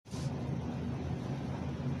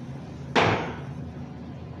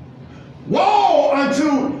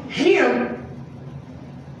unto him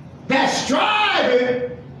that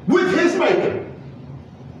striveth with his maker.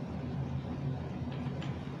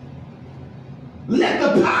 Let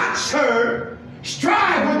the potsherd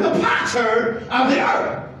strive with the potsherd of the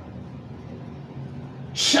earth.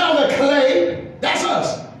 Shall the clay, that's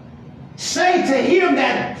us, say to him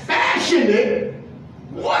that fashioned it,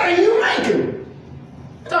 what are you making?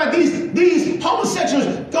 These homosexuals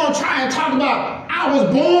gonna try and talk about, I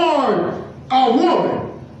was born a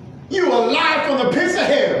woman. You were alive from the pits of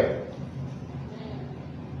hell.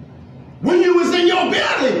 When you was in your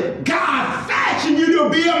belly, God fashioned you to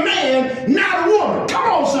be a man, not a woman.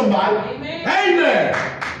 Come on, somebody. Amen. Amen.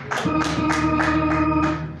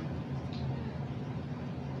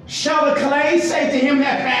 Shall the clay say to him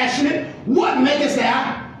that fashioned it, what makest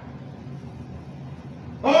thou?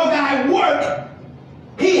 All thy work,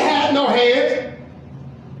 he had no hands.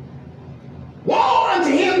 Woe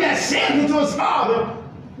unto him that said unto his father,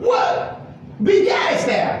 what begettest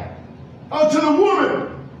thou? Unto the woman,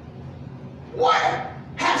 what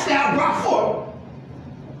hast thou brought forth?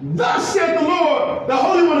 Thus said the Lord, the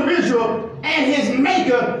Holy One of Israel, and his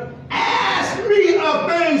Maker, ask me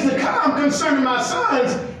of things to come concerning my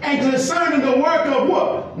sons and concerning the work of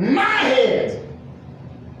what? My hands.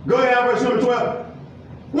 Go ahead, verse number 12.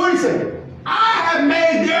 What is it? I have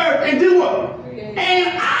made the earth and do what?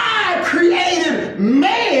 And I created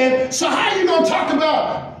man. So how you going to talk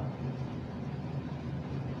about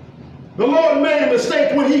the Lord made a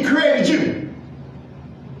mistake when he created you?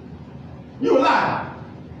 You a lie.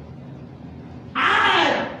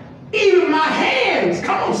 Even my hands,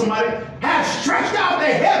 come on somebody, have stretched out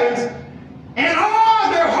their heavens, and all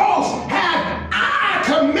their hosts have I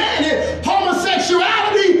commanded.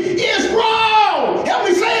 Homosexuality is wrong. Help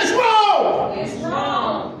me say it's wrong. It's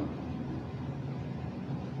wrong.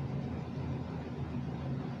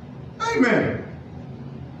 Amen.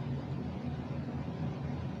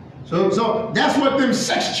 So that's what them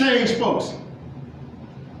sex change folks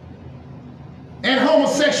and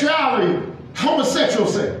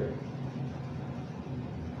homosexuals say.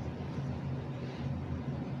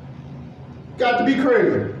 Got to be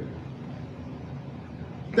crazy.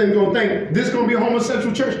 Then gonna think this is gonna be a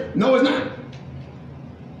homosexual church. No, it's not.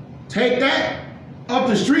 Take that up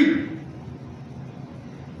the street.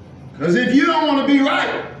 Because if you don't want to be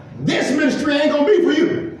right, this ministry ain't gonna be for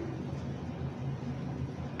you.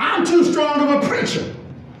 I'm too strong of a preacher.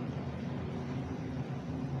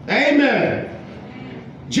 Amen.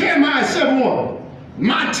 Jeremiah 7:1.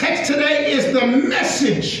 My text today is the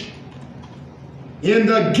message in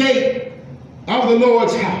the gate of the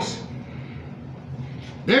Lord's house.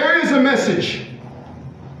 There is a message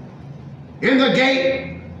in the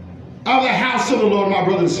gate of the house of the Lord, my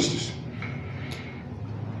brothers and sisters.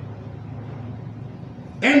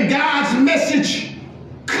 And God's message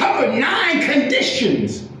covered 9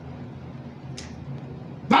 conditions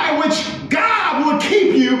by which God will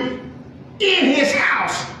keep you in his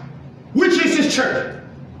house, which is his church.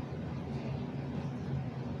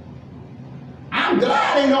 I'm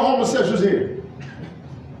glad ain't no homosexuals here.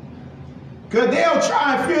 Because they'll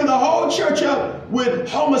try and fill the whole church up with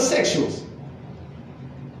homosexuals.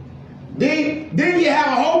 Then you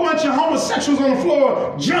have a whole bunch of homosexuals on the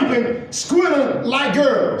floor jumping, squealing like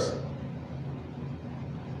girls.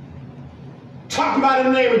 Talking about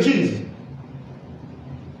in the name of Jesus.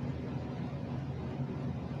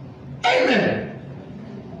 Amen.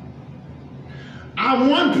 I'm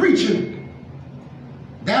one preacher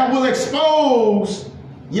that will expose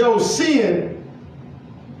your sin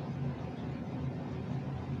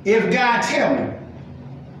if God tell me.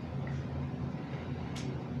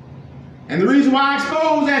 And the reason why I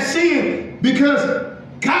expose that sin, because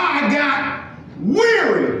God got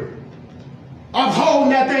weary of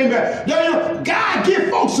holding that thing back. God give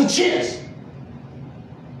folks a chance.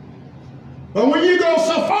 But when you go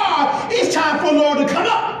so far, it's time for the Lord to come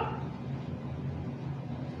up.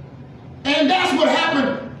 And that's what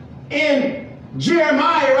happened in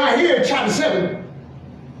Jeremiah right here, chapter 7.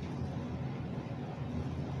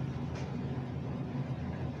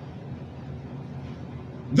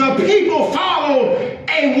 The people followed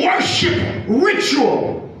a worship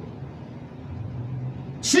ritual.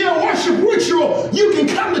 See, a worship ritual, you can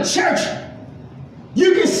come to church,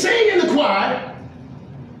 you can sing in the choir,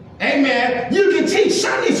 amen, you can teach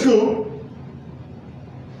Sunday school,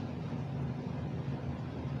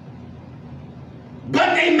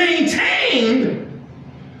 but they maintained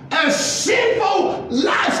a sinful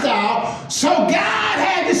lifestyle, so God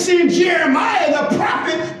had to send Jeremiah the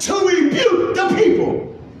prophet to rebuke the people.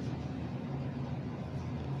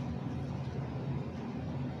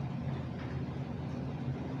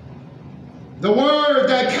 the word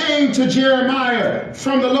that came to Jeremiah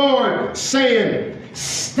from the Lord, saying,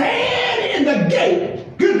 stand in the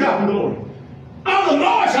gate. Good God from the Lord. Of the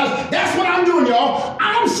Lord's house. That's what I'm doing, y'all.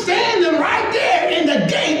 I'm standing right there in the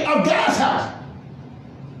gate of God's house.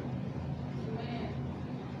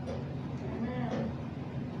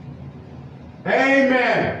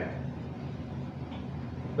 Amen.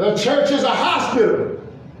 The church is a hospital.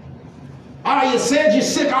 You said you're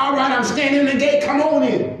sick. All right, I'm standing in the gate. Come on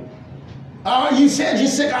in. You said you're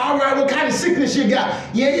sick. All right, what kind of sickness you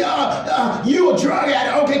got? Yeah, you a drug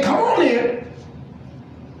addict. Okay, come on in.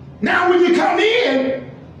 Now when you come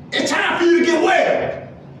in, it's time for you to get well.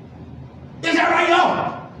 Is that right,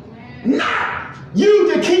 y'all? Not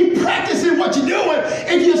you to keep practicing what you're doing.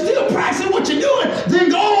 If you're still practicing what you're doing, then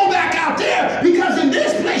go on back out there, because in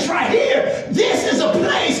this place right here, this is a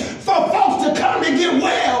place for folks to come and get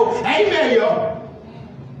well. Amen, y'all.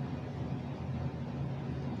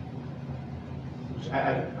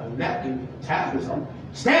 A napkin, tap or something.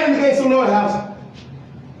 Stand in the gates of the Lord's house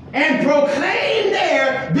and proclaim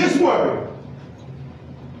there this word.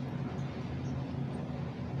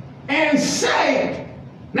 And say,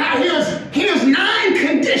 now here's 9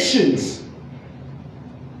 conditions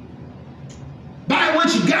by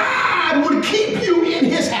which God would keep you in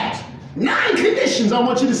his house. 9 conditions I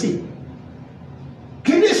want you to see.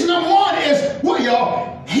 Condition number 1 is, what,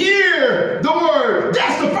 y'all? Hear the word.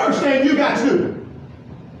 That's the first thing you got to do.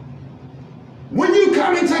 When you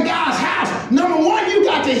come into God's house, number 1, you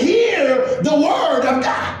got to hear the word of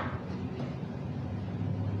God.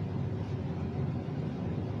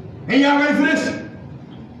 And y'all ready for this?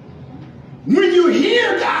 When you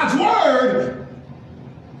hear God's word,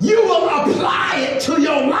 you will apply it to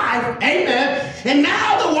your life. Amen. And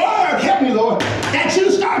now the word, help me, Lord, that you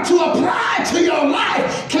start to apply to your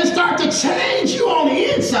life can start to change you on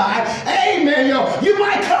the inside. Amen, yo. You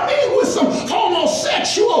might come in with some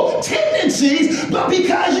homosexual tendencies, but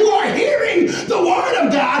because you are hearing the word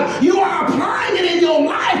of God, you are applying it in your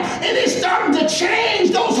life, and it's starting to change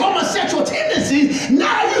those homosexual tendencies.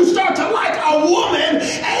 Now you start to like a woman,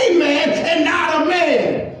 amen, and not a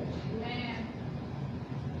man.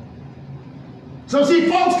 So see,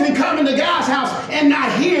 folks can come into God's house and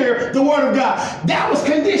not hear the word of God. That was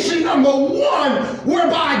condition number 1,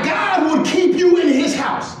 whereby God would keep you in his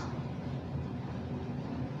house.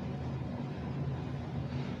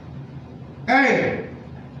 Hey,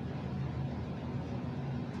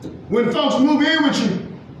 when folks move in with you,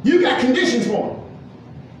 you got conditions for them.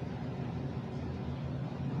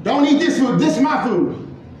 Don't eat this food. This is my food.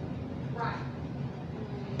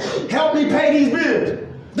 Help me pay these bills.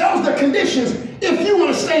 Those are the conditions if you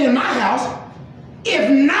want to stay in my house. If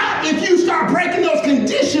not, if you start breaking those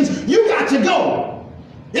conditions, you got to go.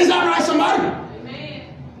 Is that right, somebody? Amen.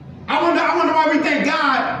 I wonder why we think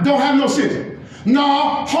God don't have no sense.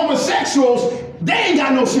 No, homosexuals, they ain't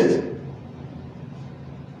got no sense.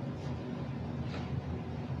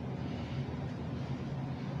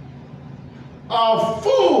 A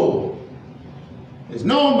fool is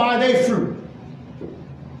known by their fruit.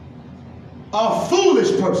 A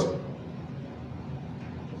foolish person.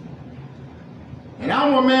 And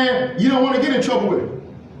I'm a man you don't want to get in trouble with.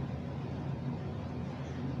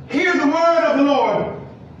 Hear the word of the Lord.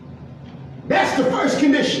 That's the first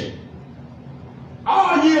condition.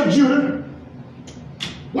 All ye of Judah.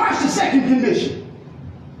 Watch the second condition.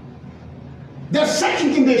 The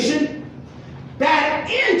second condition, that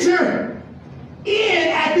enter in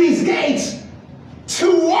at these gates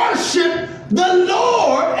to worship the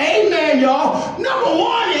Lord. Amen, y'all. Number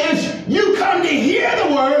 1 is you come to hear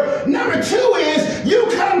the word. Number 2 is you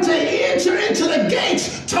come to enter into the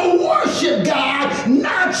gates to worship God,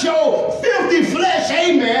 not your filthy flesh.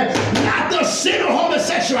 Amen. Not the sin of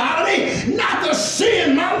homosexuality, not the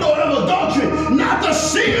sin, my Lord, of adultery, not the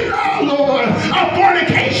sin, oh Lord, of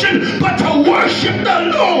fornication, but to worship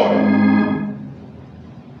the Lord.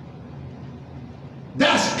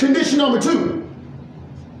 That's condition number 2.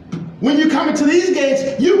 When you come into these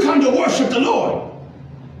gates, you come to worship the Lord.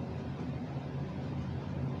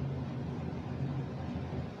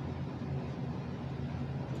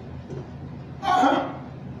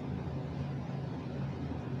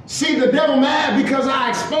 See, the devil mad because I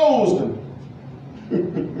exposed him.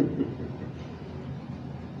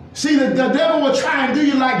 See, the devil will try and do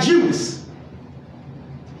you like Judas.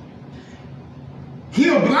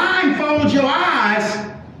 He'll blindfold your eyes.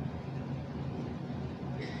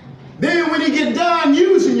 Then when he get done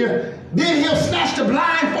using you, then he'll snatch the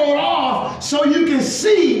blindfold off so you can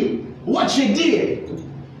see what you did.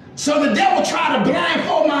 So the devil tried to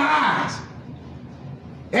blindfold my eyes.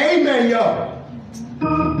 Amen, y'all.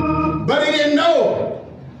 But he didn't know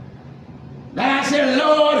said,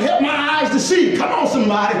 Lord, help my eyes to see. Come on,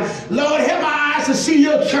 somebody. Lord, help my eyes to see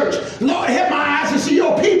your church. Lord, help my eyes to see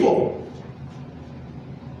your people.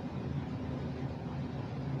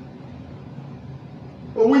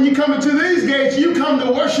 But when you come into these gates, you come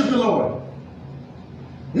to worship the Lord.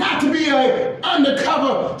 Not to be an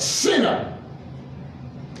undercover sinner.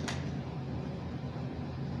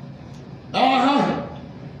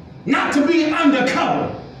 Not to be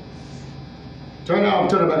undercover. Turn it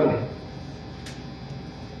off, turn it back on.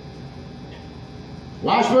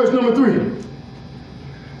 Watch verse number 3.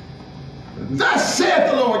 Thus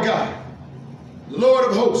saith the Lord God, Lord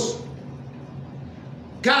of hosts,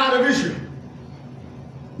 God of Israel.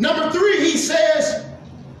 Number 3, he says,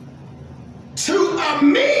 to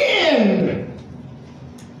amend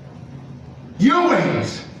your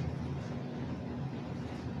ways.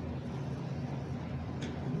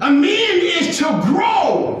 Amend is to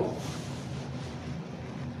grow.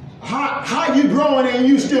 How you growing and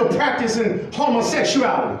you still practicing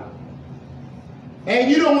homosexuality? And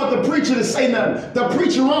you don't want the preacher to say nothing. The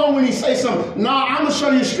preacher wrong when he say something. No, I'm going to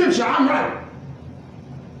show you scripture. I'm right.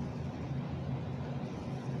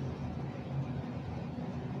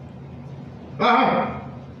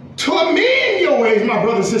 To amend your ways, my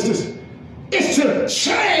brothers and sisters, is to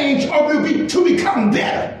change or to become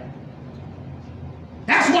better.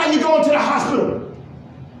 That's why you go into the hospital.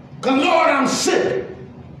 Because, Lord, I'm sick.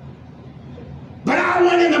 But I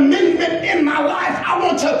want an amendment in my life. I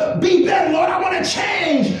want to be better, Lord. I want to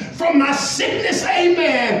change from my sickness,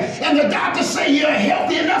 amen. And the doctor say you're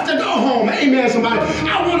healthy enough to go home, amen, somebody.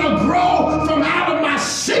 I want to grow from out of my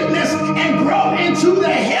sickness and grow into the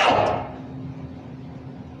health.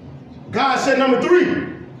 God said, number 3.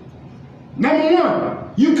 Number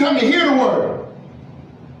 1, you come to hear the word,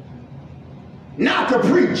 not to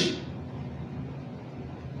preach.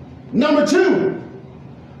 Number 2,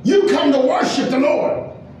 you come to worship the Lord.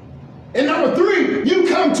 And number 3, you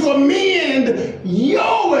come to amend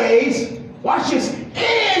your ways, watch this,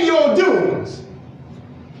 and your doings.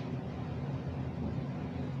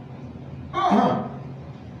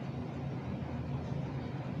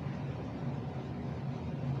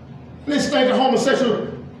 Let's think of homosexual.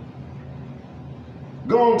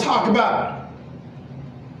 Go and talk about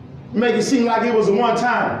it. Make it seem like it was a one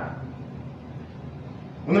time.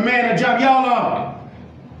 When the man that dropped y'all off,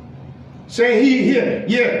 say he been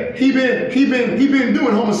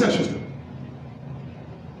doing homosexual stuff.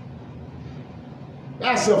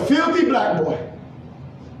 That's a filthy black boy.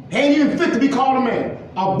 Ain't even fit to be called a man,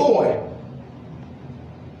 a boy.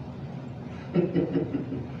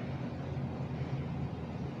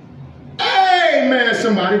 Amen,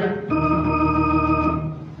 somebody.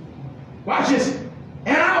 Watch this.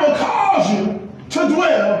 And I will cause you to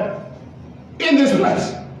dwell in this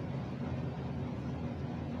place.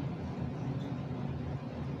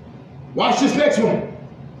 Watch this next one.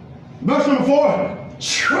 Verse number 4.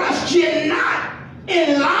 Trust ye not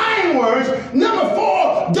in lying words. Number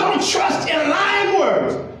 4, don't trust in lying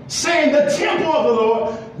words. Saying the temple of the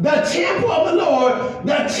Lord, the temple of the Lord,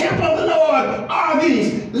 the temple of the Lord are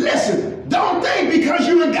these. Listen, don't think because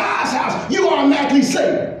you're in God's house, you automatically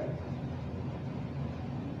saved.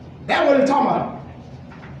 That's what he's talking about.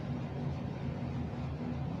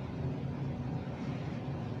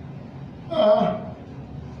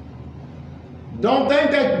 Don't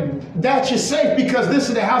think that you're safe because this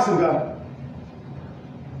is the house of God.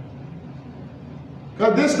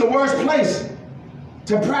 Because this is the worst place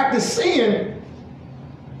to practice sin.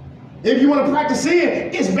 If you want to practice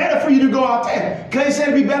sin, it's better for you to go out there. Because he said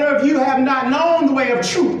it'd be better if you have not known the way of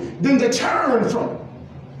truth than to turn from it.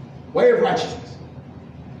 Way of righteousness.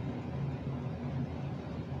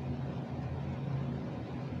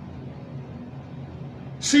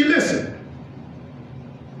 See, listen.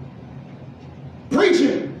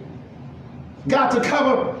 Preaching got to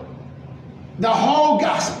cover the whole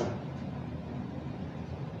gospel.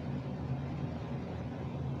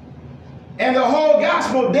 And the whole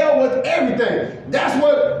gospel dealt with everything. That's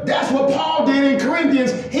what Paul did in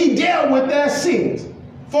Corinthians. He dealt with their sins.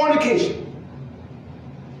 Fornication.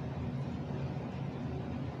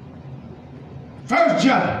 1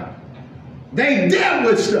 John. They dealt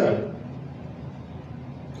with stuff.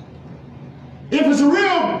 If it's a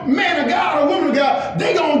real man of God or woman of God,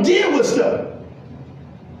 they're going to deal with stuff.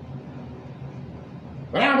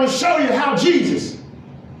 But I'm going to show you how Jesus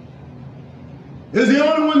is the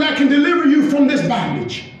only one that can deliver you from this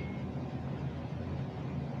bondage.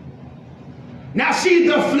 Now see,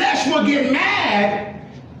 the flesh will get mad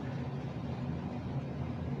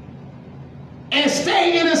and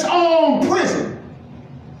stay in its own prison.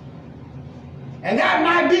 And that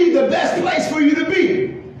might be the best place for you to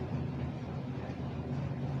be.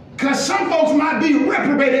 Because some folks might be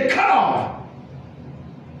reprobated, cut off.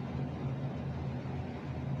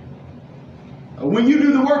 When you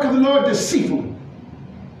do the work of the Lord deceitfully.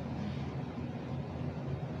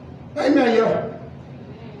 Amen, y'all.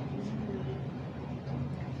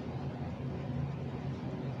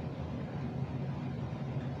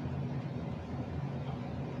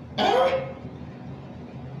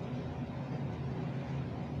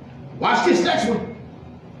 Watch this next one.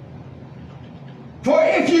 For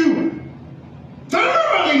if you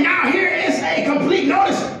thoroughly, now here is a complete,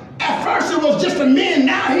 notice, at first it was just a men,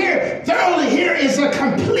 now here, thoroughly, here is a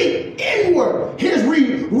complete inward. Here's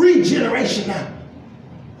regeneration now.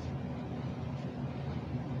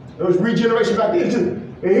 There was regeneration back then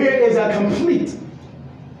too. And here is a complete.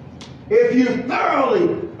 If you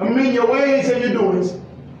thoroughly amend your ways and your doings,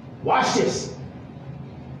 watch this.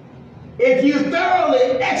 If you thoroughly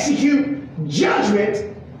execute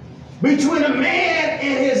judgment between a man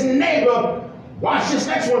and his neighbor, watch this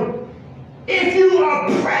next one. If you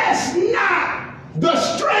oppress not the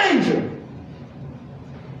stranger.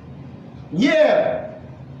 Yeah,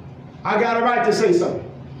 I got a right to say something.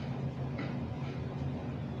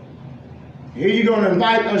 Here you're going to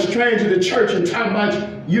invite a stranger to church and talk about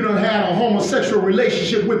you done had a homosexual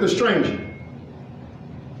relationship with the stranger.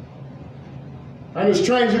 And the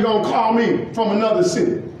stranger going to call me from another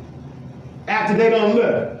city after they done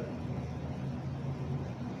left.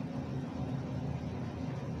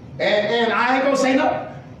 And I ain't going to say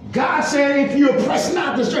no. God said if you oppress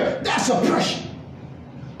not the stranger, that's oppression.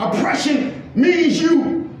 Oppression means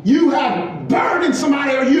you have burdened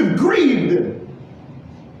somebody or you've grieved them.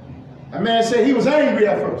 That man said he was angry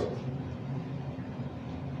at first.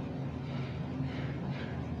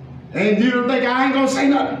 And you don't think I ain't going to say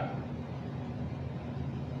nothing?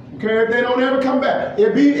 Okay, if they don't ever come back.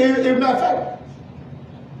 If matter of fact,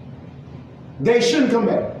 they shouldn't come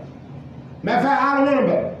back. Matter of fact, I don't want them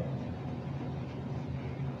back.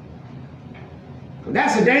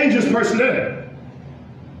 That's a dangerous person there.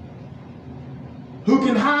 Who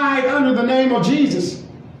can hide under the name of Jesus.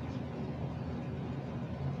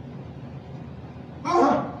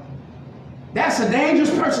 That's a dangerous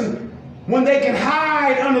person when they can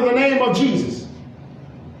hide under the name of Jesus.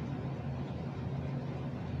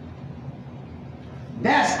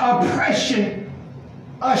 That's oppression,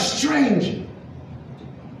 a stranger.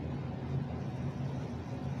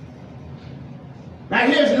 Now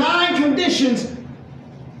here's 9 conditions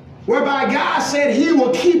whereby God said he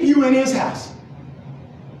will keep you in his house.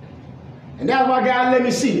 And that's why God let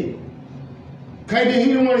me see it. Okay,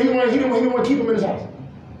 he didn't want to keep him in his house.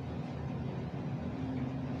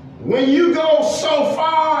 When you go so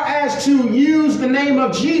far as to use the name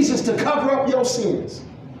of Jesus to cover up your sins.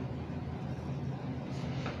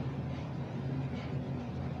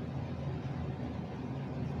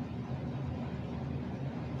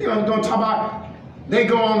 You know, don't talk about they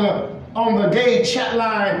go on the gay chat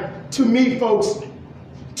line to meet folks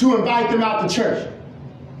to invite them out to church.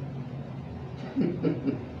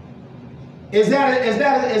 Is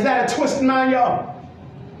that a twisted mind, y'all?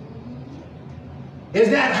 Is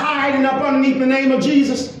that hiding up underneath the name of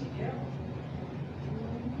Jesus?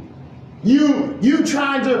 You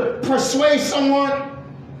trying to persuade someone,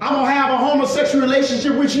 I'm gonna have a homosexual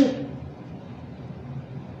relationship with you?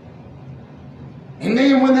 And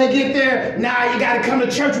then when they get there, now you gotta come to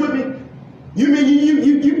church with me? You mean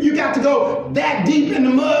you got to go that deep in the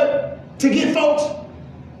mud to get folks?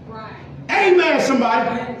 Right. Amen, somebody.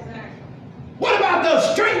 Right. What about the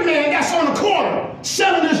straight man that's on the corner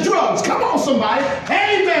selling his drugs? Come on, somebody.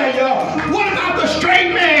 Amen, y'all. What about the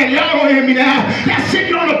straight man? Y'all don't hear me now. That's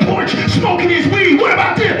sitting on the porch smoking his weed. What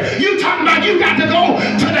about this? You talking about you got to go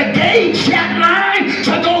to the gay chat line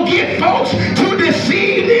to go get folks to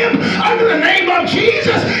deceive them under the name of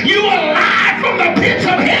Jesus? You are alive from the pits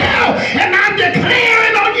of hell, and I'm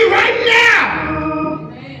declaring on you right now.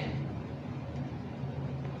 Amen.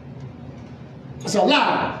 It's a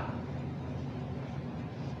lie.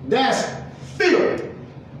 That's filth.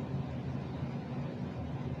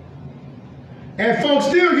 And folks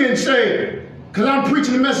still getting saved because I'm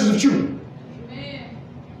preaching the message of truth. Amen.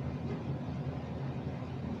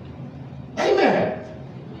 Amen.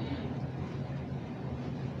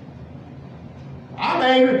 I'm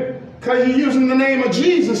angry because you're using the name of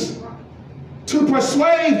Jesus to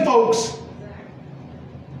persuade folks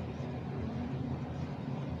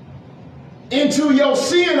into your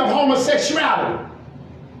sin of homosexuality.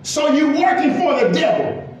 So you're working for the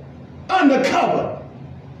devil, undercover,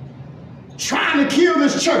 trying to kill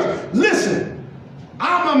this church. Listen,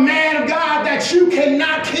 I'm a man of God that you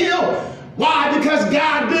cannot kill. Why? Because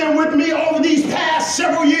God been with me over these past several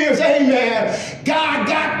several years, amen, God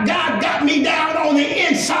got me down on the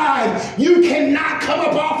inside. You cannot come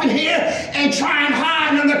up off in here and try and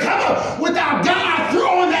hide under cover without God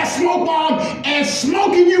throwing that smoke bomb and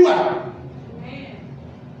smoking you out.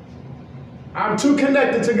 I'm too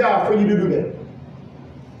connected to God for you to do that.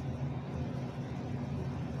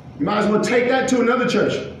 You might as well take that to another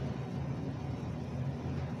church.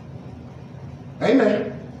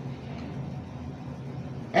 Amen.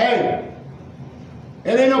 Hey,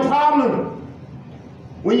 it ain't no problem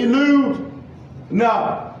when you lose.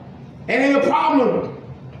 No, it ain't a problem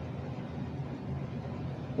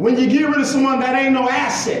when you get rid of someone that ain't no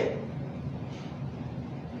asset.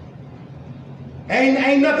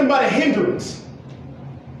 Ain't nothing but a hindrance,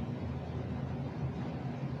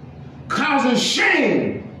 causing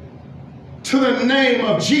shame to the name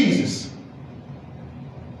of Jesus,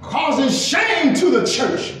 causing shame to the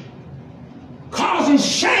church, causing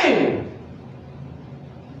shame.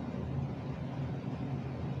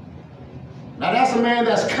 Now that's a man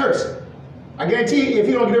that's cursed. I guarantee if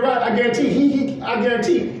he don't get it right, I guarantee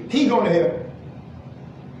he going to hell.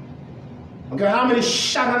 Okay, how many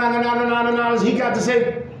sha-na-na-na-na-na-na-nas he got to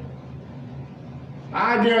say?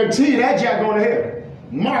 I guarantee that jack going to hell.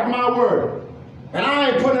 Mark my word. And I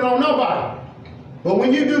ain't putting it on nobody. But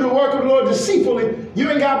when you do the work of the Lord deceitfully, you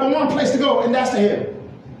ain't got but one place to go, and that's to hell.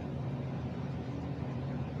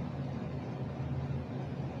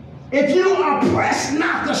 If you oppress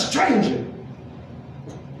not the stranger,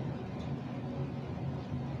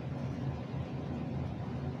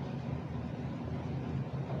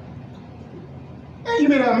 you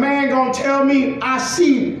mean a man gonna tell me I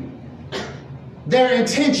see their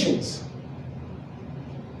intentions?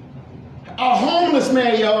 A homeless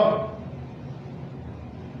man, y'all.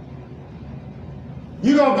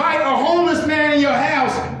 You gonna invite a homeless man in your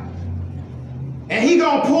house and he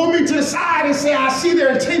gonna pull me to the side and say, I see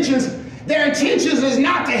their intentions. Their intentions is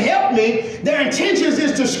not to help me. Their intentions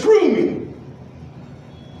is to screw me.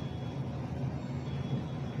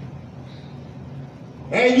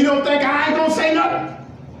 And you don't think I ain't gonna say nothing?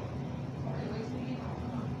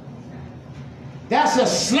 That's a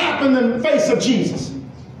slap in the face of Jesus.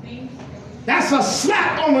 That's a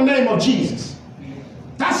slap on the name of Jesus.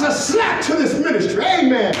 That's a slap to this ministry.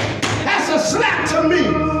 Amen. That's a slap to me.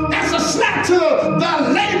 That's a slap to the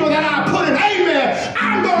labor that I put in. Amen.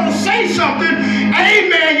 I'm going to say something.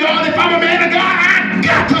 Amen, y'all. If I'm a man of God, I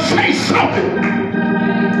got to say something.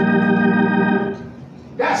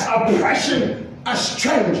 That's oppression, a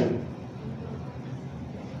stranger.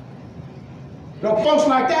 Now, folks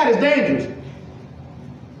like that is dangerous.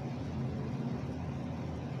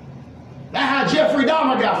 That's how Jeffrey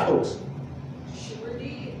Dahmer got folks. Sure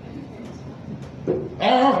did.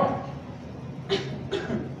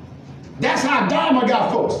 That's how Dahmer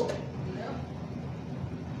got folks.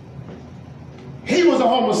 He was a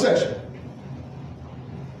homosexual.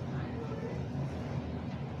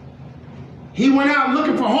 He went out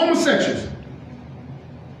looking for homosexuals.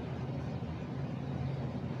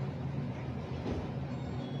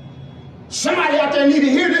 Somebody out there need to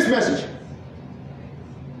hear this message.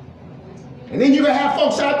 And then you're going to have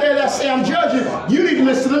folks out there that say, I'm judging. You need to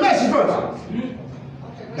listen to the message first.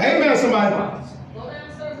 Amen, somebody.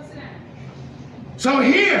 So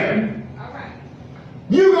here,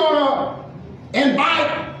 you're going to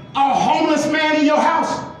invite a homeless man in your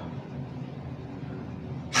house,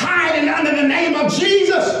 hiding under the name of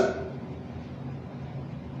Jesus.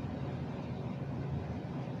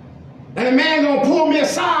 And the man going to pull me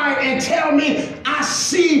aside and tell me, I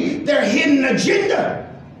see their hidden agenda.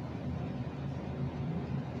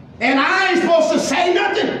 And I ain't supposed to say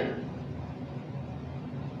nothing.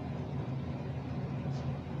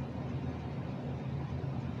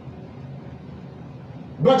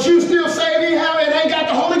 But you still say anyhow it ain't got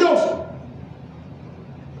the Holy Ghost.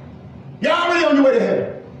 You're already on your way to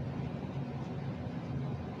heaven.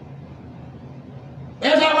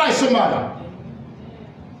 Is that right, somebody?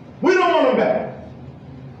 We don't want them back.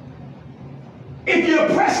 If you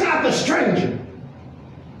oppress not the stranger,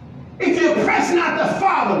 if you oppress not the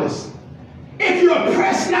fatherless, if you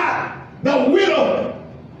oppress not the widow,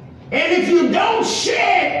 and if you don't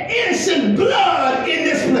shed innocent blood in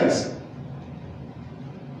this place,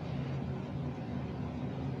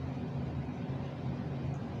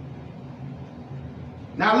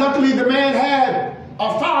 now luckily the man had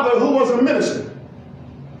a father who was a minister.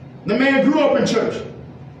 The man grew up in church.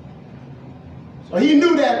 So he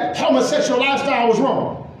knew that homosexual lifestyle was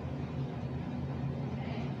wrong.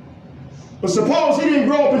 But suppose he didn't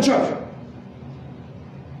grow up in church.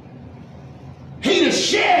 He'd have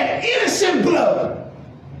shed innocent blood.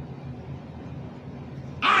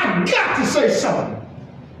 I got to say something.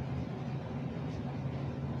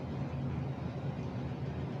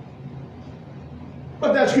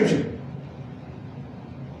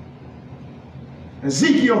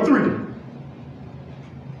 Ezekiel 3.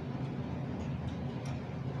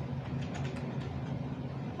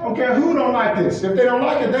 Okay, who don't like this? If they don't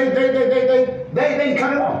like it, they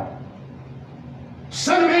cut it off.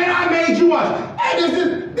 Son of man, I made you watch. Hey,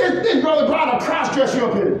 this brother brought a cross-dresser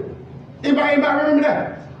up here. Anybody remember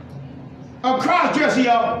that? A cross-dresser,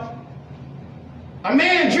 y'all. A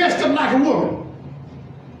man dressed up like a woman.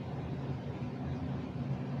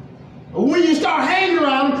 When you start hanging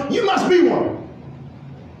around them, you must be one.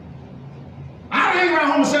 I don't hang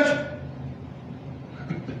around homosexuals.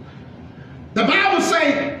 The Bible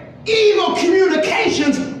says evil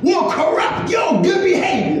communications will corrupt your good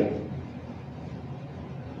behavior.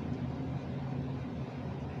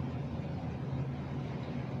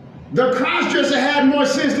 The cross-dresser had more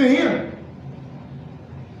sense than him.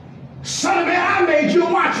 Son of man, I made you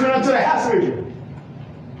a watchman unto the house of Israel.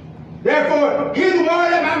 Therefore, hear the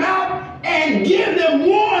word of my mouth and give them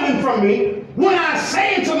warning from me. When I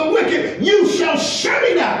say to the wicked, you shall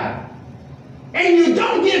surely die. And you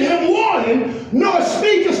don't give him warning, nor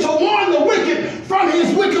speakest to warn the wicked from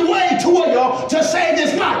his wicked way toward y'all to save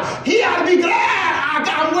his life. He ought to be glad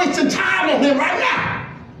I'm wasting time on him right now.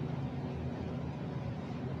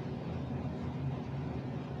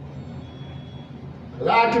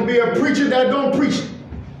 I could be a preacher that don't preach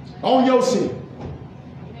on your sin.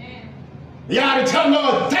 You ought to tell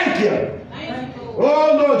Lord, thank you.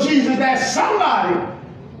 Oh, Lord Jesus, that somebody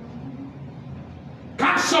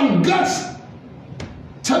got some guts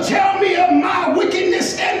to tell me of my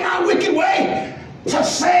wickedness and my wicked way, to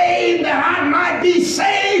say that I might be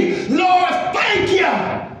saved. Lord, thank you.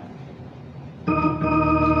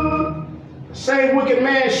 The same wicked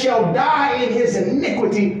man shall die in his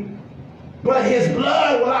iniquity, but his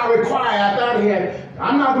blood will I require after him.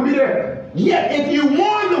 I'm not going to be there. Yet if you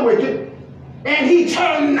warn the wicked, and he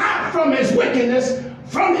turn not from his wickedness,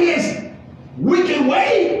 from his wicked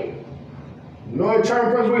way, you know, he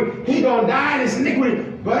turned from his wicked, he going to die in his iniquity,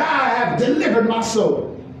 but I have delivered my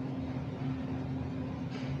soul.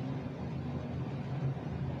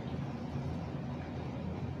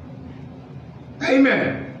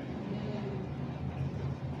 Amen.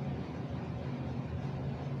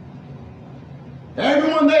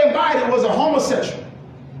 Everyone they invited was a homosexual.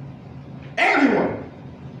 Everyone.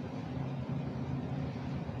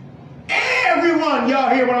 Everyone,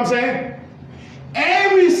 y'all hear what I'm saying?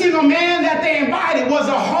 Every single man that they invited was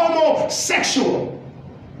a homosexual.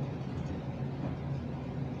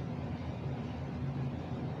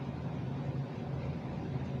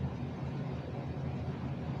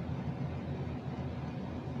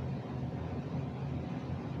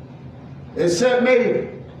 Except maybe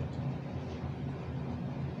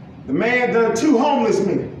the two homeless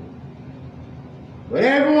men. But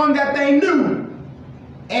everyone that they knew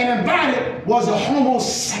and invited was a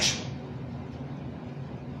homosexual.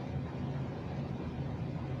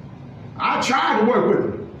 I tried to work with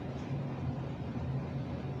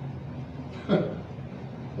them.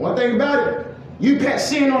 One thing about it, you pat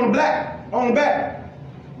sin on the back.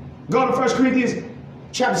 Go to 1 Corinthians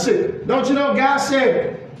chapter 6. Don't you know God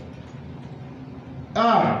said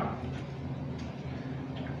about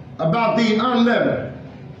the unleavened?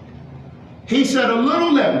 He said a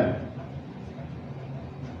little leaven,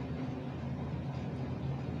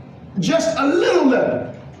 just a little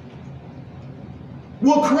leaven,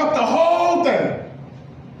 will corrupt the whole thing.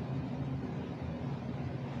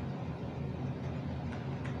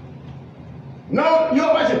 No,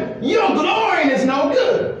 your glorying is no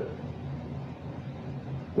good.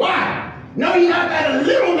 Why? No, you not got a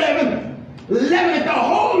little leaven at the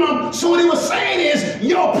whole lump. So what he was saying is,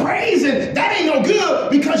 your praising, that ain't no good,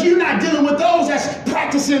 because you're not dealing with those that's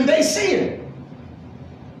practicing they sin.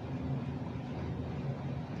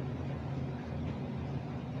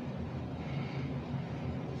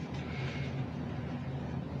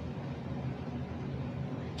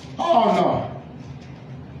 Oh no.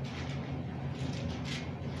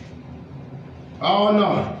 Oh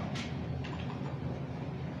no.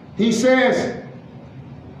 He says,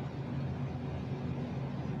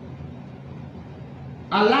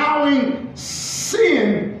 allowing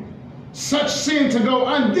such sin to go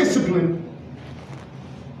undisciplined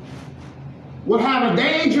will have a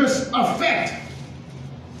dangerous effect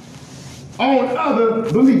on other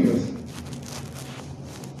believers.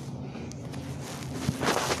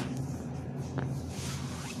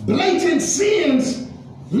 Blatant sins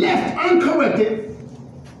left uncorrected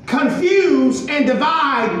confuse and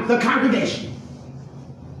divide the congregation.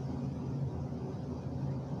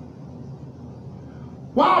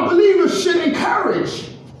 While believers should encourage,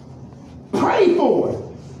 pray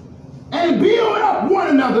for, and build up one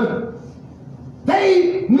another,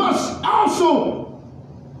 they must also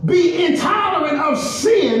be intolerant of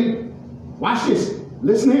sin, watch this,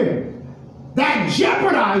 listen here, that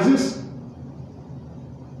jeopardizes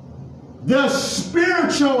the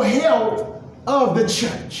spiritual health of the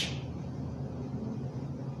church.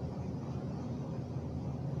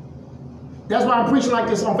 That's why I'm preaching like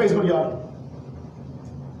this on Facebook, y'all.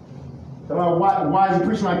 Why is he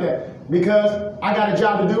preaching like that? Because I got a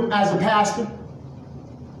job to do as a pastor.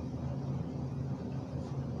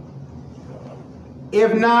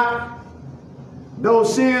 If not,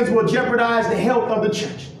 those sins will jeopardize the health of the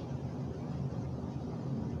church.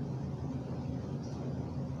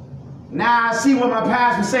 Now I see what my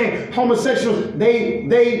pastor is saying. Homosexuals,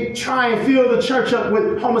 they try and fill the church up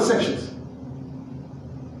with homosexuals.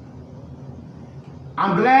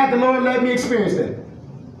 I'm glad the Lord let me experience that.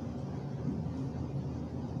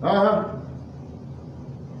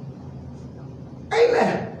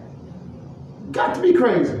 Amen. Got to be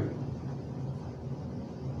crazy.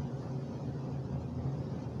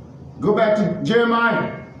 Go back to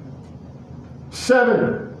Jeremiah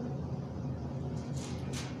 7,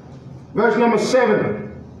 verse number 7.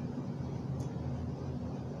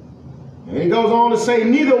 And he goes on to say,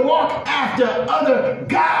 neither walk after other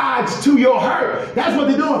gods to your hurt. That's what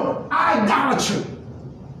they're doing. Idolatry.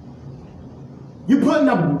 You're putting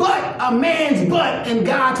a man's butt in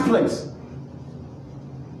God's place.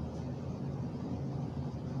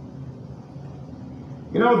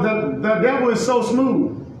 You know, the devil is so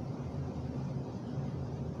smooth.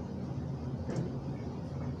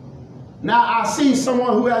 Now I see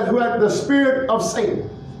someone who has the spirit of Satan.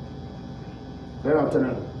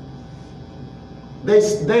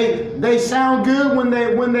 They sound good when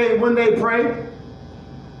they pray.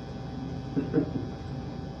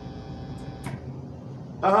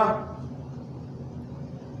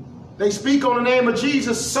 They speak on the name of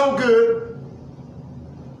Jesus so good,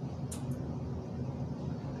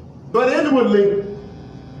 but inwardly,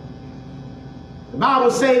 the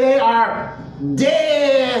Bible says they are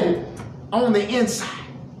dead on the inside.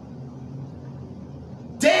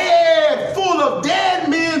 Dead, full of dead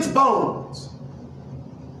men's bones.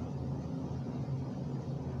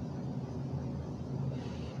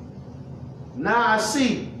 Now I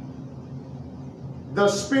see the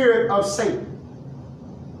spirit of Satan.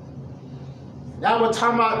 Now we're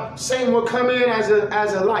talking about Satan will come in as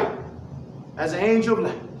a light, as an angel of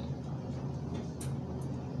light.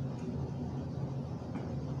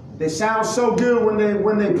 They sound so good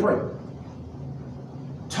when they pray.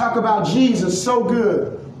 Talk about Jesus so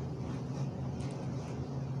good.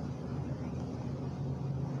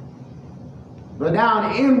 But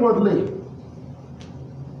down inwardly,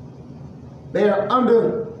 they are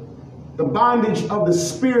under the bondage of the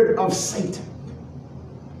spirit of Satan.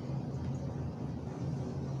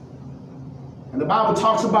 And the Bible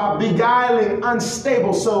talks about beguiling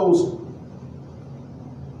unstable souls.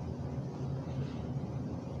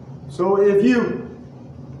 So if you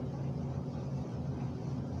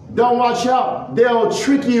don't watch out, they'll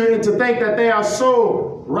trick you into think that they are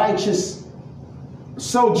so righteous,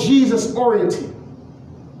 so Jesus oriented.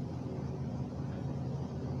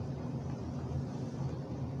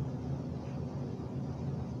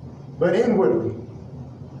 But inwardly,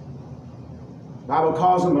 the Bible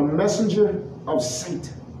calls them a messenger of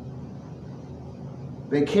Satan.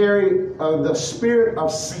 They carry the spirit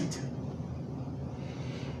of Satan.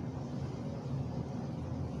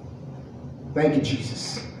 Thank you,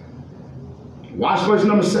 Jesus. Watch verse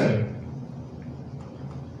number 7.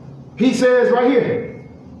 He says right here,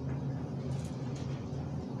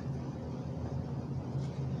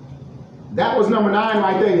 that was number 9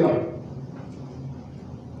 right there, y'all.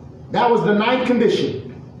 That was the 9th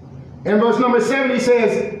condition. In verse number 7, he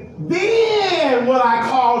says, then will I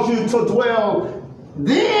cause you to dwell,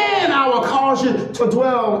 then I will cause you to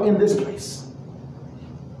dwell in this place.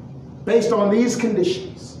 Based on these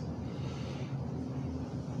conditions.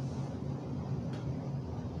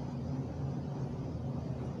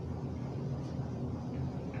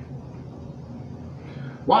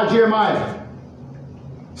 Why Jeremiah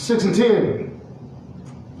 6 and 10?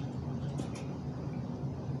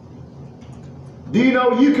 Do you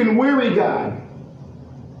know you can weary God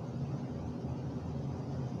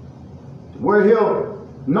where he'll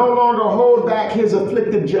no longer hold back his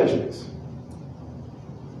afflictive judgments?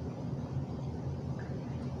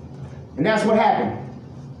 And that's what happened.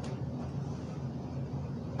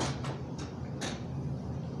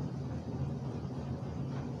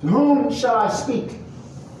 To whom shall I speak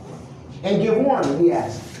and give warning, he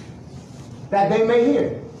asked, that they may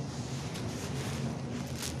hear?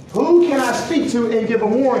 Who can I speak to and give a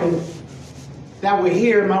warning that will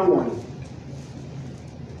hear my warning?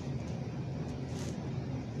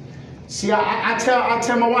 See, I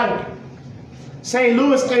tell my wife, St.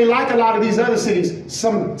 Louis ain't like a lot of these other cities.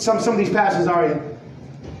 Some of these pastors are in.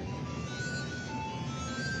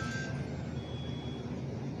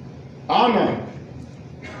 Oh no.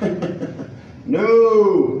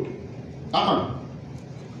 No.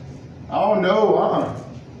 Oh no.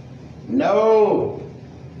 No.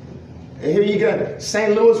 And here you go.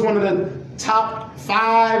 St. Louis, one of the top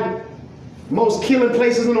 5 most killing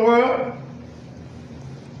places in the world.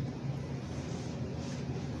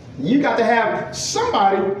 You got to have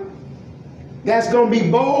somebody that's going to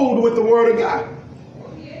be bold with the word of God.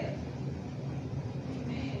 Oh, yeah.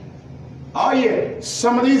 Amen. Oh, yeah.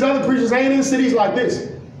 Some of these other preachers ain't in cities like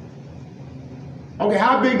this. Okay,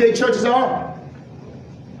 how big their churches are?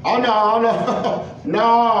 Oh, no.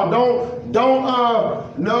 No,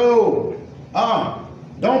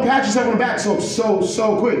 don't pat yourself on the back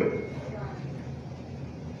so quick.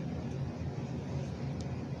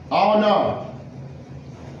 Oh, no.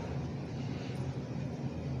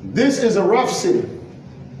 This is a rough city.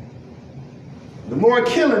 The more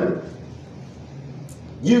killing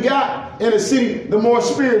you got in a city, the more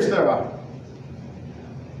spirits there are.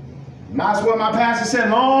 And that's what my pastor said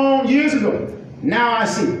long years ago. Now I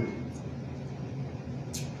see.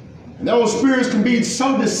 And those spirits can be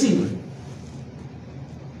so deceiving.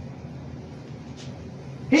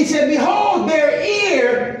 He said, behold, their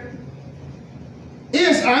ear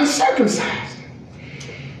is uncircumcised.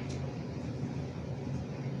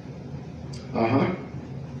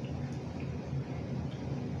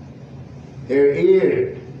 Their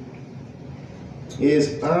ear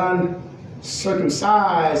is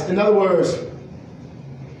uncircumcised. In other words,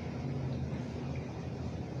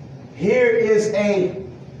 here is a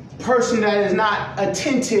person that is not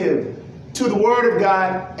attentive to the word of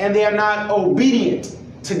God, and they are not obedient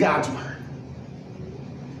to God's word.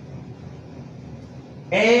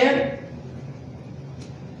 And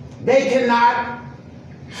they cannot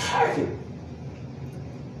hearken.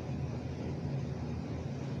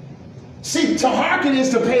 See, to hearken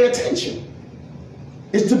is to pay attention.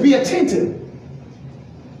 Is to be attentive.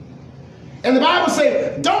 And the Bible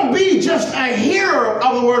says, don't be just a hearer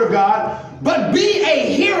of the word of God, but be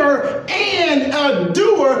a hearer and a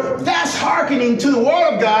doer. That's hearkening to the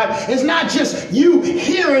word of God. It's not just you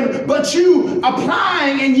hearing, but you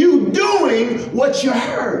applying and you doing what you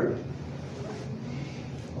heard.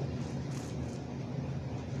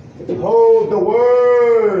 Hold the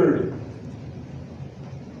word.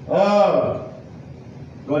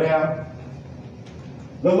 Go down.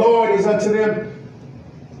 The Lord is unto them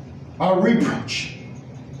a reproach.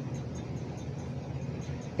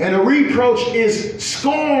 And a reproach is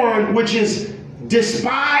scorn, which is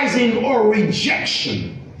despising or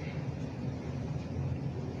rejection.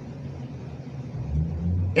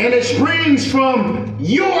 And it springs from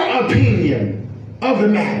your opinion of the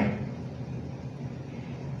matter,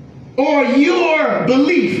 or your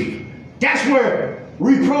belief. That's where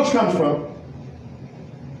reproach comes from.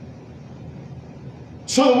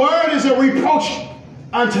 So the word is a reproach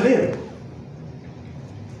unto them.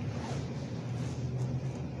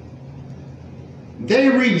 They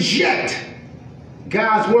reject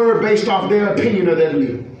God's word based off their opinion or their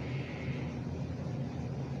belief.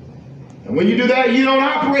 And when you do that, you don't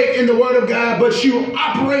operate in the word of God, but you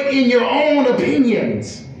operate in your own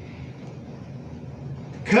opinions.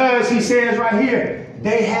 Because he says right here,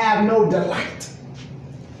 they have no delight.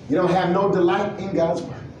 You don't have no delight in God's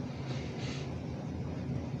word.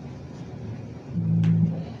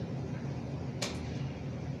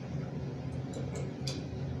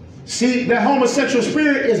 See, the homosexual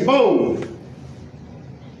spirit is bold.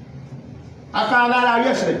 I found that out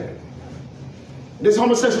yesterday. This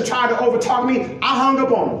homosexual tried to overtalk me. I hung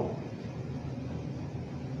up on him.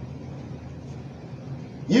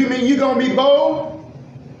 You mean you're going to be bold?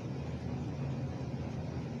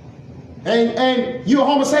 And you a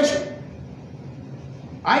homosexual?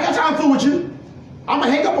 I ain't got time to fool with you. I'm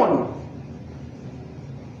going to hang up on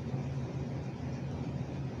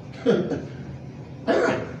you.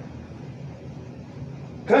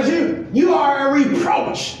 Because you are a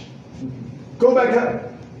reproach. Go back up.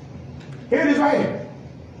 Here it is right here.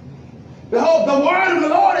 Behold, the word of the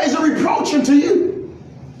Lord is a reproach unto you.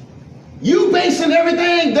 You basing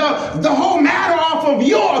everything, the whole matter off of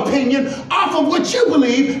your opinion, off of what you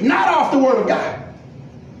believe, not off the word of God.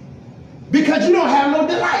 Because you don't have no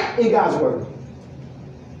delight in God's word.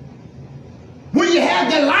 When you have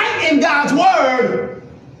delight in God's word,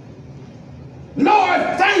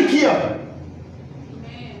 Lord, thank you.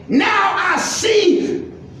 Now I see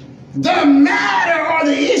the matter or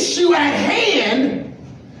the issue at hand,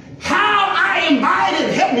 how I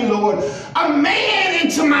invited, help me, Lord, a man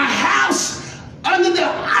into my house under the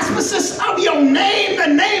auspices of your name, the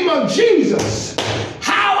name of Jesus.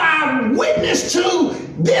 How I witnessed to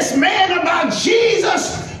this man about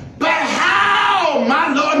Jesus, but how,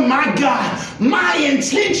 my Lord, my God, my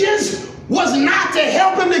intentions was not to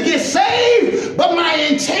help him to get saved, but my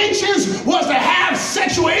intentions was to have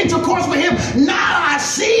sexual intercourse with him. Now I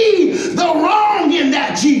see the wrong in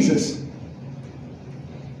that, Jesus.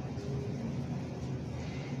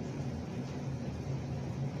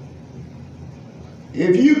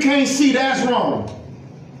 If you can't see that's wrong,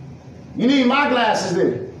 you need my glasses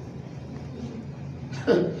then.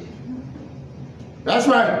 That's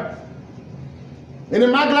right. And if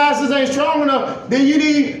my glasses ain't strong enough, then you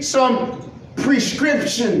need some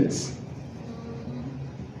prescriptions.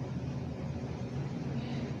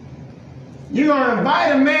 You're going to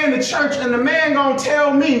invite a man to church and the man going to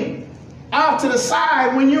tell me off to the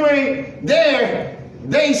side when you ain't there,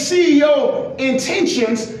 they see your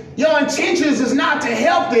intentions. Your intentions is not to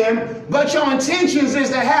help them, but your intentions is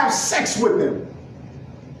to have sex with them.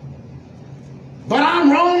 But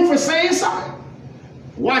I'm wrong for saying something?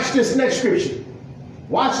 Watch this next scripture.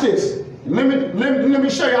 Watch this. Let me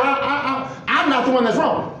show you. I'm not the one that's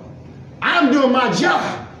wrong. I'm doing my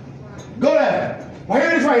job. Go there. Well,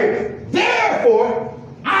 here it is right here. Therefore,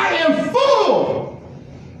 I am full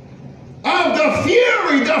of the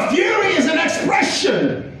fury. The fury is an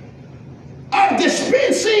expression of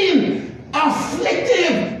dispensing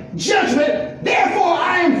afflictive judgment. Therefore,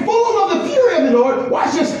 I am full of the fury of the Lord.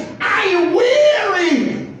 Watch this. I am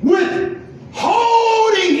weary with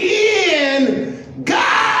holding in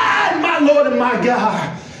God, my Lord and my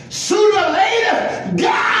God. Sooner or later,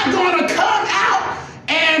 God gonna come out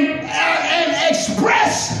and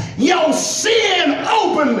express your sin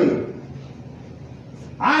openly.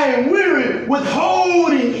 I am weary with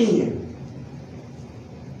holding in.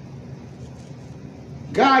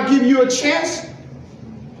 God give you a chance,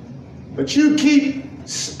 but you keep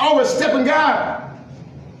overstepping God.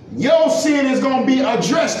 Your sin is going to be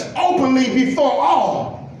addressed openly before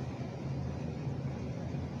all.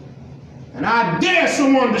 And I dare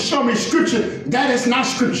someone to show me scripture that is not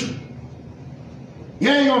scripture. You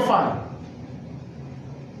ain't going to find it.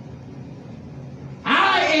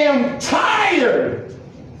 I am tired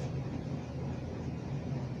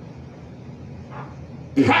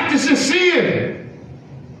practicing sin.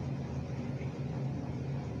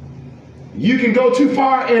 You can go too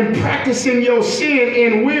far in practicing your sin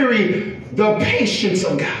and weary the patience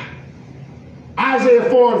of God. Isaiah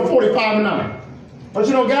 4:45-9. But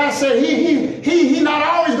you know, God said he not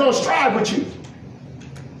always gonna strive with you.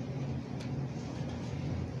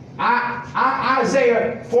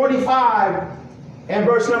 Isaiah 45 and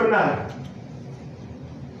verse number 9.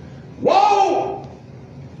 Woe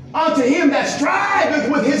unto him that striveth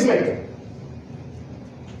with his maker.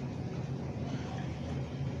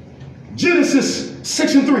 Genesis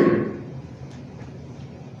 6:3.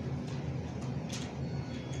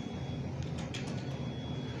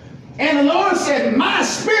 And the Lord said, my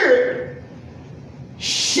spirit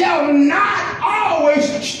shall not always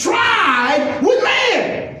strive with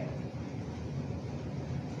man.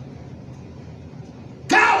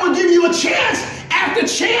 God will give you a chance after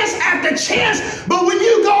chance after chance, but when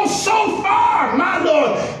you go so far, my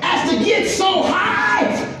Lord, as to get so high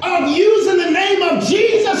of using the name of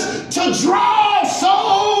Jesus to draw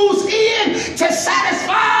souls in, to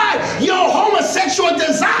satisfy your homosexual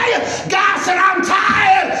desire, God said, I'm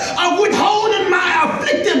tired of withholding my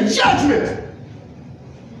afflictive judgment.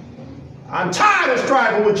 I'm tired of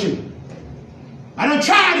striving with you. I don't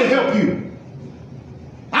try to help you.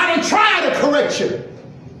 I don't try to correct you.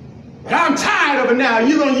 But I'm tired of it now.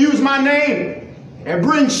 You're going to use my name and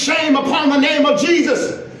bring shame upon the name of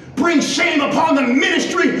Jesus. Bring shame upon the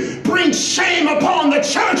ministry. Bring shame upon the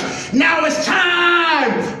church. Now it's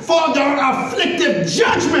time for the afflictive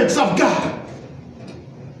judgments of God.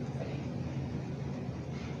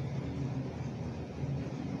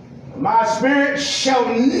 My spirit shall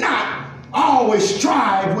not always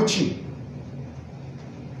strive with you.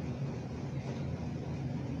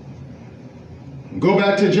 Go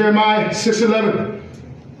back to Jeremiah 6:11.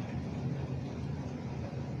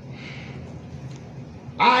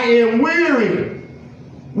 I am weary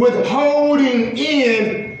with holding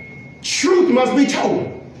in. Truth must be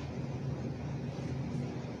told.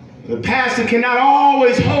 The pastor cannot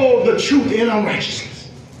always hold the truth in unrighteousness,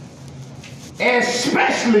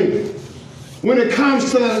 especially when it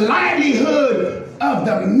comes to the livelihood of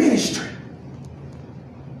the ministry.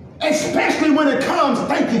 Especially when it comes,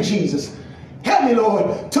 thank you, Jesus, help me,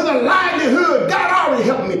 Lord, to the livelihood, God already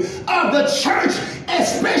helped me, of the church,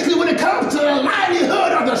 especially when it comes to the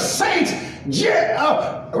livelihood of the saints.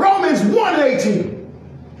 Romans 1:18.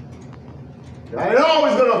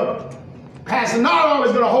 Pastor not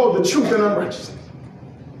always going to hold the truth and unrighteousness.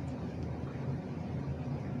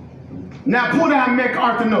 Now pull down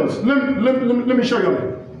MacArthur notes. Let me show you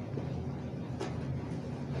that.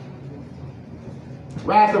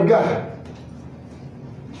 Wrath of God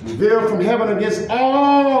revealed from heaven against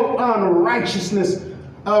all unrighteousness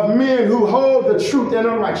of men who hold the truth and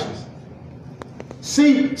unrighteousness.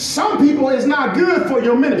 See, some people is not good for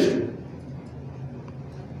your ministry.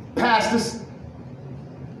 Pastors.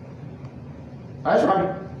 That's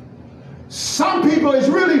right. Some people is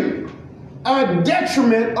really a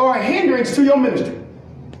detriment or a hindrance to your ministry.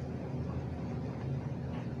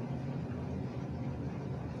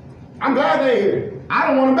 I'm glad they're here. I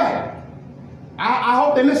don't want them back. I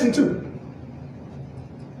hope they listen too.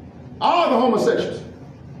 All the homosexuals.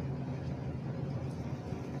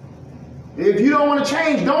 If you don't want to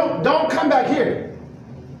change, don't come back here.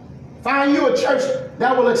 Find you a church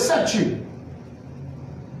that will accept you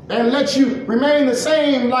and let you remain the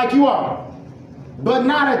same like you are. But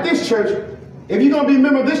not at this church. If you're going to be a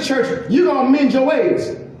member of this church, you're going to mend your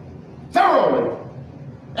ways thoroughly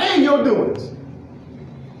and your doings.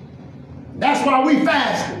 That's why we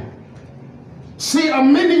fasted. See,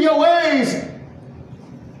 amending your ways,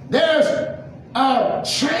 there's a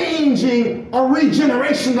changing or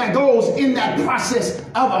regeneration that goes in that process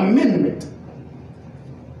of amendment.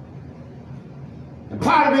 And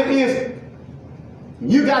part of it is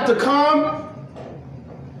you got to come,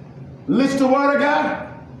 listen to the word of God,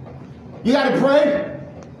 you got to pray,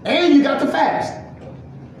 and you got to fast.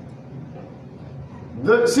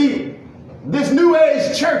 See, this New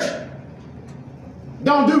Age church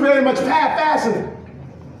don't do very much fasting.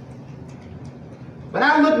 But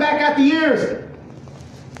I look back at the years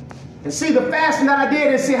and see the fasting that I did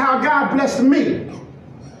and see how God blessed me.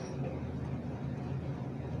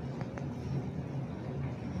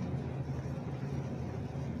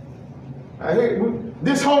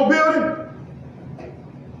 This whole building,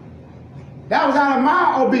 that was out of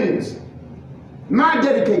my obedience, my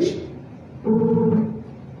dedication.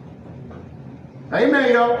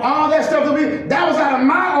 Amen, yo. All that stuff that was out of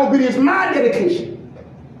my obedience, my dedication.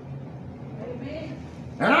 Amen.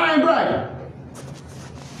 And I ain't bragging.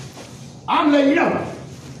 I'm letting you know.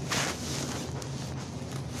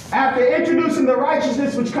 After introducing the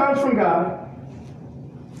righteousness which comes from God,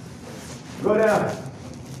 go down.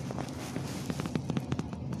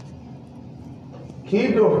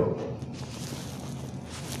 Keep going.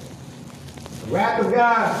 The wrath of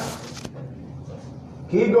God.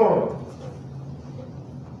 Keep going.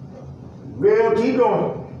 Keep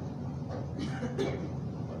going.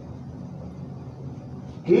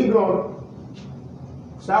 Keep going.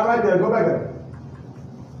 Stop right there. Go back up.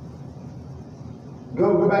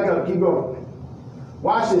 Go back up. Keep going.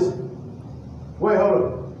 Watch this. Wait, hold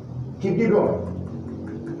on. Keep going.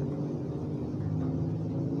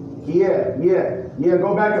 Yeah.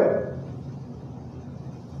 Go back up.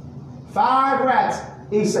 5 rats,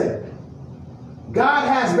 he said. God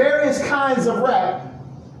has various kinds of wrath.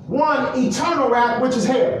 One, eternal wrath, which is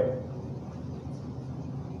hell.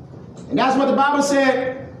 And that's what the Bible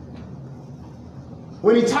said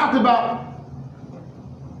when he talked about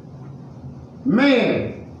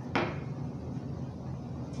man.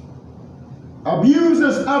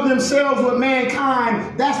 Abusers of themselves with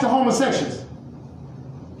mankind, that's the homosexuals.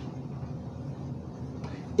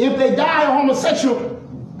 If they die a homosexual,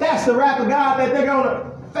 that's the wrath of God that they're going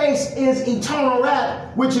to face is eternal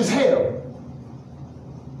wrath, which is hell.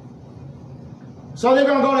 So they're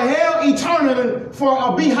going to go to hell eternally for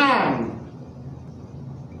a behind.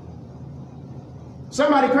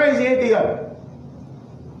 Somebody crazy, ain't they?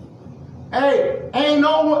 Hey, ain't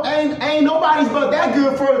nobody's but that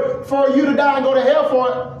good for you to die and go to hell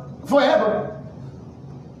for forever.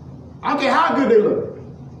 I don't care how good they look.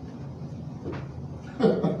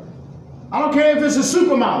 I don't care if it's a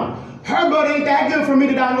supermodel. Her butt ain't that good for me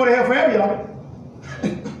to die and go to hell forever, y'all.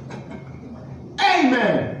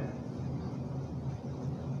 Amen.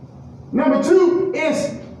 Number 2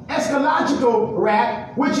 is eschatological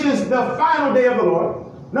wrath, which is the final day of the Lord.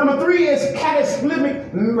 Number 3 is cataclysmic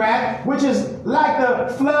wrath, which is like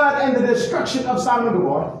the flood and the destruction of Sodom and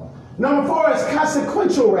Gomorrah. Number 4 is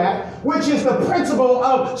consequential wrath, which is the principle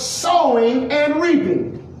of sowing and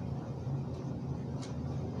reaping.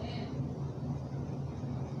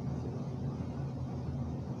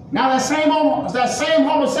 Now that same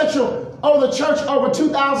homosexual owed the church over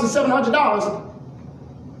 $2,700,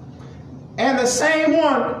 and the same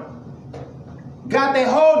one got their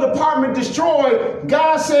whole department destroyed.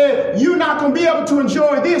 God said, you're not going to be able to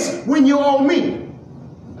enjoy this when you owe me.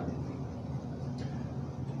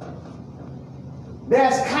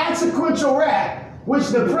 There's consequential wrath, which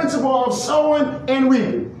is the principle of sowing and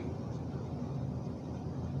reaping.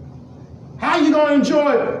 How are you going to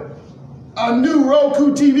enjoy a new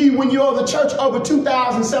Roku TV when you owe the church over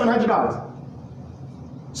 $2,700?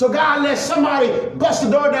 So God lets somebody bust the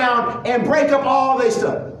door down and break up all their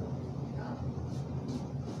stuff.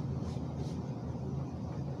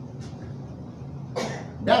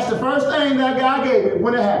 That's the first thing that God gave me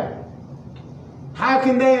when it happened. How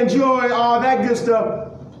can they enjoy all that good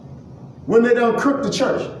stuff when they don't crook the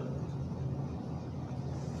church?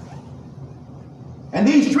 And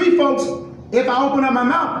these street folks, if I open up my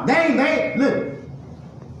mouth, they look.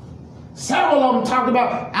 Several of them talked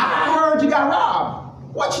about, I heard you got robbed.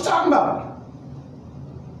 What you talking about?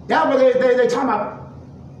 That's what they talking about.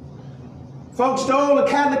 Folks stole a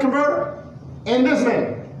catalytic converter and this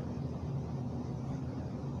man.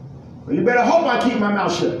 Well, you better hope I keep my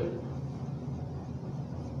mouth shut.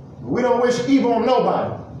 We don't wish evil on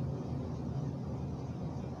nobody.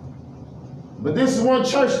 But this is one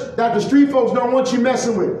church that the street folks don't want you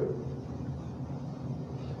messing with.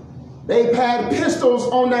 They had pistols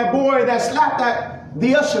on that boy that slapped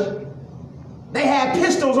the usher. They had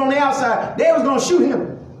pistols on the outside. They was going to shoot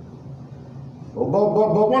him. But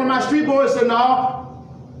one of my street boys said, no,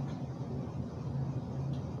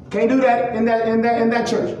 can't do that in that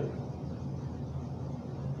church.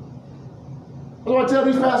 What do I tell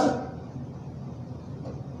these pastors?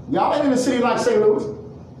 Y'all ain't in a city like St. Louis.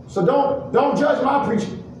 So don't judge my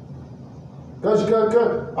preaching. Because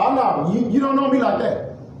I'm not, you don't know me like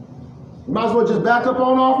that. You might as well just back up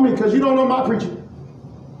on off me because you don't know my preaching.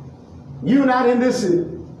 You're not in this city.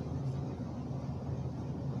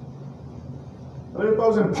 Those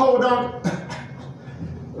folks in Podunk.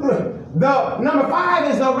 The number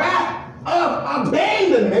 5 is the wrath of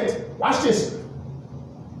abandonment. Watch this.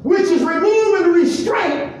 Which is removing the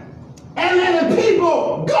restraint and letting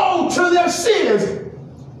people go to their sins.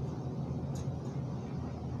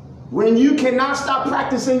 When you cannot stop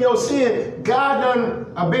practicing your sin, God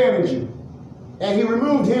done abandoned you. And he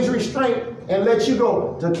removed his restraint and let you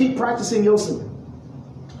go to keep practicing your sin.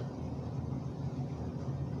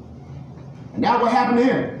 And that's what happened to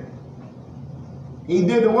him. He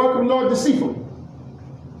did the work of the Lord deceitfully.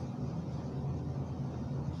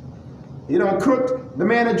 He done crooked the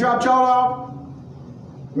man that dropped y'all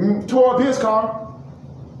off, tore up his car.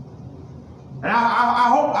 And I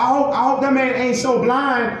hope that man ain't so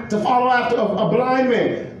blind to follow after a blind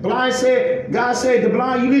man. God said, the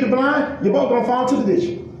blind, you lead the blind, you're both gonna fall into the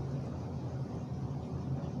ditch.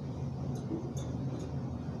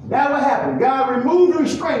 That's what happened. God removed the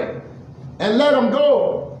restraint and let them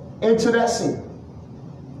go into that sin.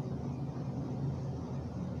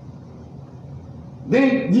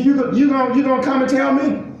 Then you gonna come and tell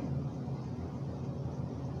me?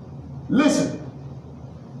 Listen,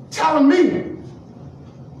 telling me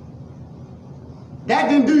that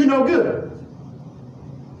didn't do you no good.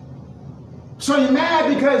 So you're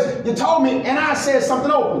mad because you told me and I said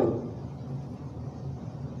something openly.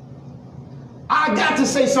 I got to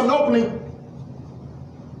say something openly.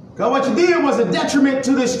 Because what you did was a detriment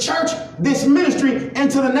to this church, this ministry, and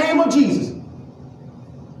to the name of Jesus.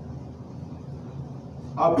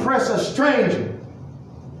 Oppress a stranger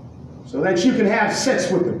so that you can have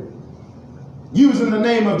sex with them using the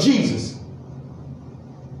name of Jesus.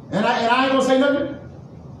 And I ain't gonna say nothing.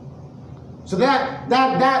 So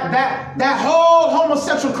that whole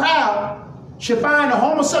homosexual crowd should find a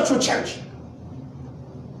homosexual church.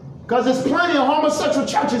 Because there's plenty of homosexual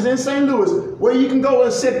churches in St. Louis where you can go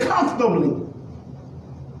and sit comfortably.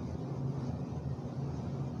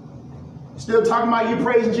 Still talking about you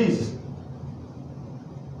praising Jesus.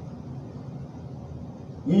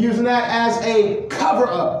 You're using that as a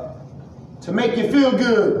cover-up to make you feel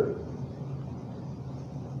good.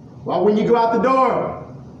 While when you go out the door,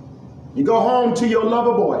 you go home to your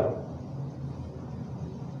lover boy.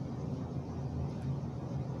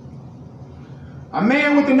 A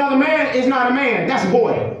man with another man is not a man. That's a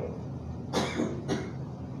boy.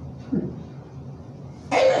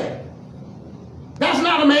 Amen. That's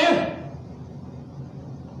not a man.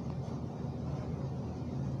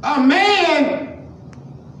 A man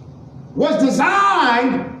was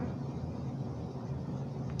designed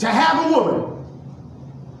to have a woman.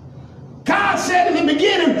 God said in the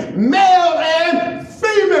beginning, male and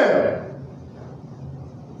female.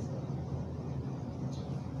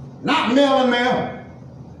 Not male and male.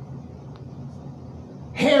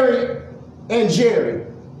 Harry and Jerry.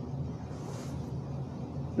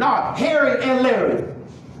 No, Harry and Larry.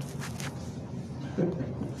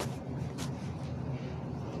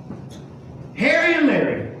 Harry and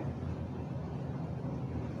Larry.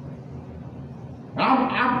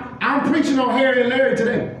 I'm preaching on Harry and Larry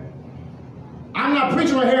today. I'm not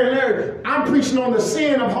preaching on Harry and Larry. I'm preaching on the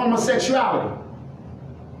sin of homosexuality.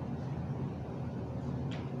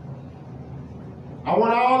 I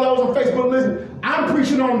want all those on Facebook listening. I'm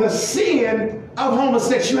preaching on the sin of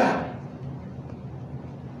homosexuality.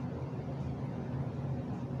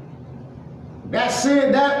 That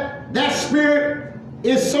sin, that spirit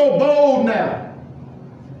is so bold now.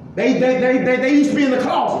 They used to be in the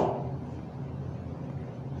closet.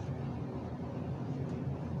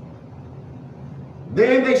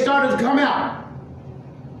 Then they started to come out.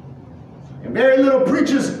 And very little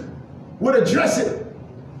preachers would address it.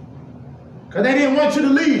 Because they didn't want you to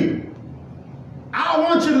leave. I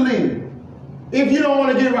want you to leave if you don't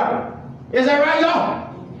want to get right. Is that right,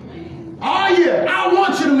 y'all? Oh, yeah. I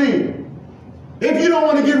want you to leave if you don't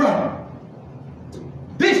want to get right.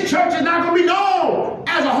 This church is not going to be known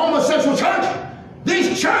as a homosexual church.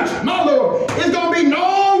 This church, my Lord, is going to be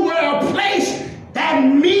known where a place that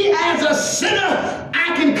me as a sinner,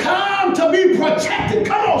 I can come to be protected.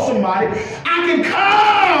 Come on, somebody. I can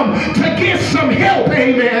come to get some help,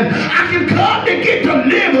 amen. I can come to get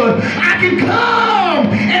delivered. I can come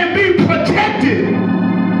and be protected.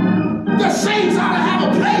 The saints ought to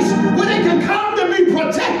have a place where they can come to be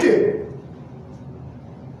protected.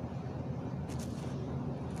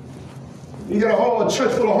 You got a whole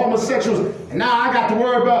church full of homosexuals, and now I got to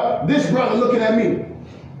worry about this brother looking at me.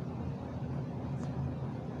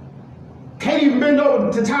 Can't even bend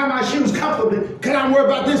over to tie my shoes comfortably because I'm worried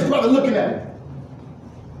about this brother looking at me.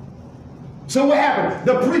 So what happened?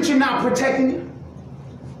 The preacher not protecting you.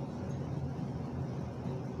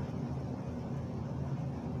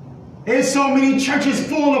 There's so many churches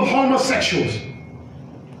full of homosexuals.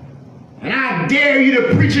 And I dare you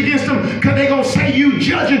to preach against them because they're going to say you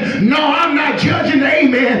judging. No, I'm not judging,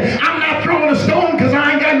 amen. I'm not throwing a stone because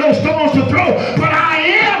I ain't got no stones to throw. But I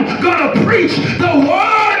am going to preach the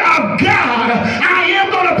word of God. I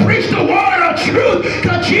am going to preach the word of truth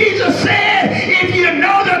because Jesus said, if you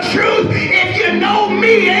know the truth, if you know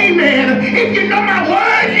me, amen, if you know my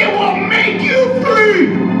word, it will make you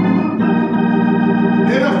free.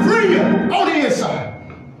 It'll free you on the inside.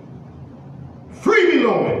 Free me,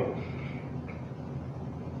 Lord.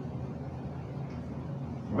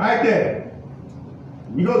 Right there.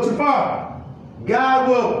 You go too far, God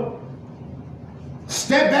will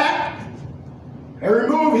step back and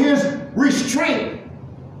remove his restraint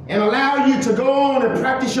and allow you to go on and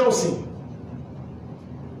practice your sin.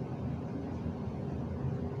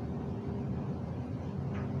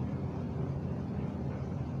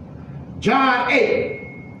 John 8,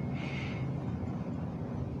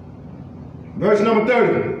 verse number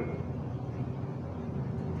 30.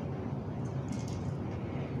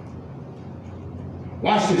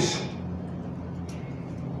 Watch this.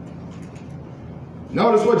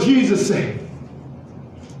 Notice what Jesus said.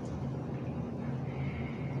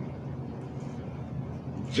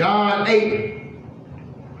 John 8.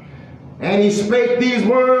 And he spake these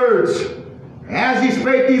words. As he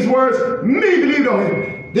spake these words, many believed on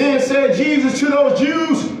him. Then said Jesus to those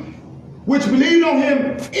Jews which believed on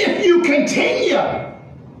him, if you continue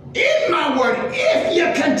in my word, if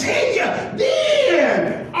you continue,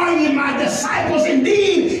 then are you my disciples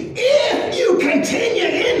indeed. If you continue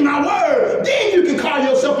in my word, then you can call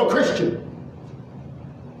yourself a Christian.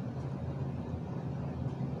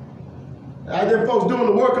 Them folks doing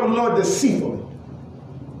the work of the Lord deceitfully.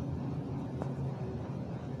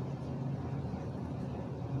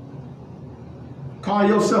 Call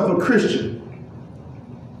yourself a Christian.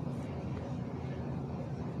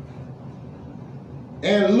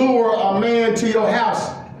 And lure a man to your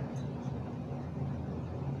house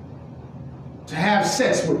to have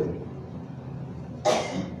sex with him.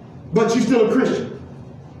 But you're still a Christian.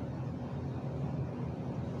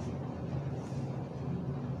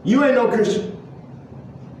 You ain't no Christian.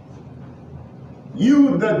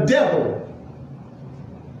 You the devil.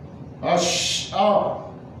 A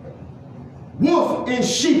wolf in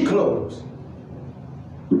sheep clothes.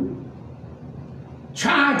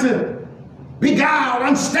 Trying to beguile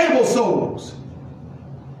unstable souls.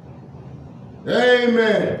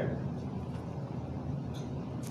 Amen.